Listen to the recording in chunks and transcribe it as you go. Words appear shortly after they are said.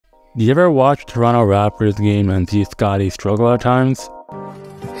Do you ever watch Toronto Raptors game and see Scottie struggle at times?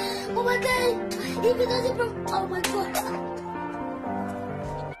 Oh my god, even though they broke, oh my god.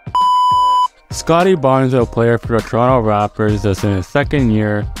 Scottie Barnes is a player for the Toronto Raptors that's in his second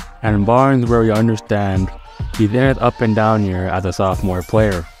year, and Barnes, where we understand, he's in his up and down year as a sophomore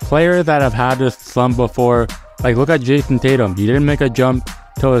player. Players that have had this slump before, like look at Jayson Tatum. He didn't make a jump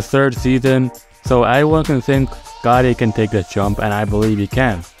till his third season, so anyone can think Scottie can take this jump, and I believe he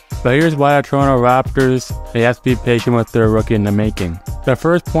can. But here's why the Toronto Raptors, they have to be patient with their rookie in the making. The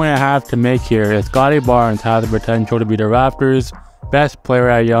first point I have to make here is Scottie Barnes has the potential to be the Raptors' best player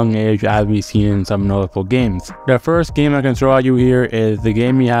at a young age, as we've seen in some notable games. The first game I can throw at you here is the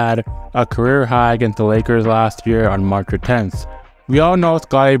game he had a career high against the Lakers last year on March 10th. We all know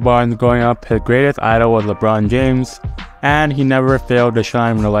Scottie Barnes growing up, his greatest idol was LeBron James, and he never failed to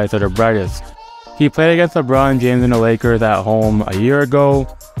shine when the lights are the brightest. He played against LeBron James and the Lakers at home a year ago,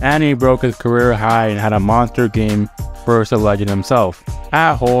 and he broke his career high and had a monster game versus the legend himself.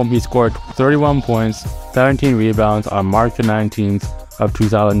 At home, he scored 31 points, 17 rebounds on March 19th of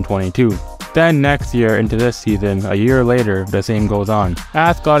 2022. Then next year into this season, a year later, the same goes on.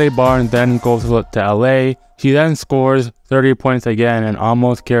 As Scottie Barnes then goes to LA, he then scores 30 points again and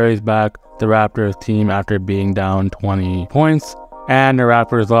almost carries back the Raptors team after being down 20 points, and the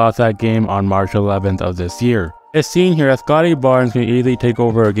Raptors lost that game on March 11th of this year. It's seen here that Scottie Barnes can easily take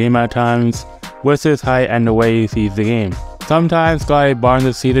over a game at times with his height and the way he sees the game. Sometimes Scottie Barnes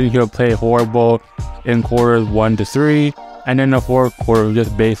this season he'll play horrible in quarters 1 to 3, and in the fourth quarter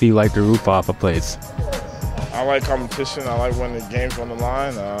just basically light the roof off a place. I like competition. I like when the game's on the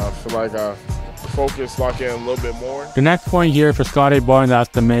line. I feel like focus, lock in a little bit more. The next point here for Scottie Barnes has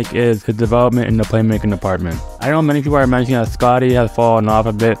to make is his development in the playmaking department. I know many people are mentioning that Scottie has fallen off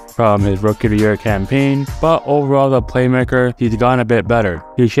a bit from his Rookie of the Year campaign, but overall as a playmaker, he's gotten a bit better.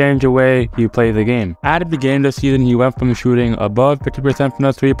 He changed the way he plays the game. At the beginning of the season, he went from shooting above 50% from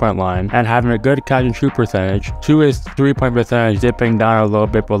the three-point line and having a good catch and shoot percentage to his three-point percentage dipping down a little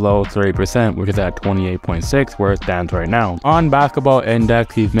bit below 30%, which is at 28.6 where it stands right now. On Basketball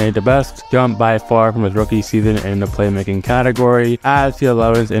Index, he's made the best jump by far from his rookie season in the playmaking category, as he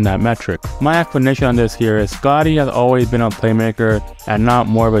 11th in that metric. My explanation on this here is Scottie has always been a playmaker and not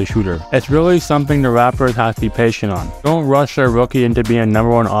more of a shooter. It's really something the Raptors have to be patient on. Don't rush their rookie into being a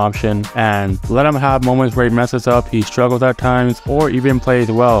 #1 option and let him have moments where he messes up, he struggles at times, or even plays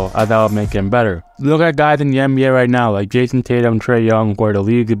well, as that will make him better. Look at guys in the NBA right now like Jayson Tatum, Trae Young, who are the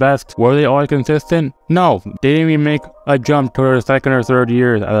league's best. Were they always consistent? No, they didn't even make a jump to their second or third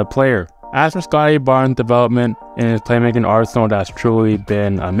years as a player. As for Scottie Barnes' development in his playmaking arsenal, that's truly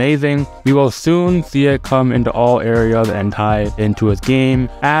been amazing. We will soon see it come into all areas and tie into his game,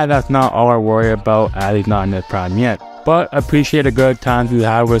 and that's not all I worry about as he's not in his prime yet. But appreciate the good times we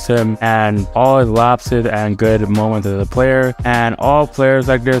had with him and all his lapses and good moments as a player. And all players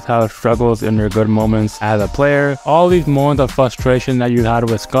like this have struggles in their good moments as a player. All these moments of frustration that you had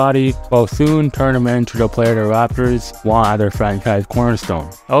with Scottie will soon turn him into the player the Raptors want as their franchise cornerstone.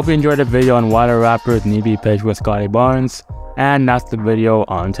 I hope you enjoyed the video on why the Raptors need to be patient with Scottie Barnes. And that's the video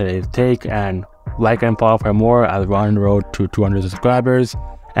on today's take. And like and follow for more as we're on the road to 200 subscribers.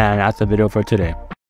 And that's the video for today.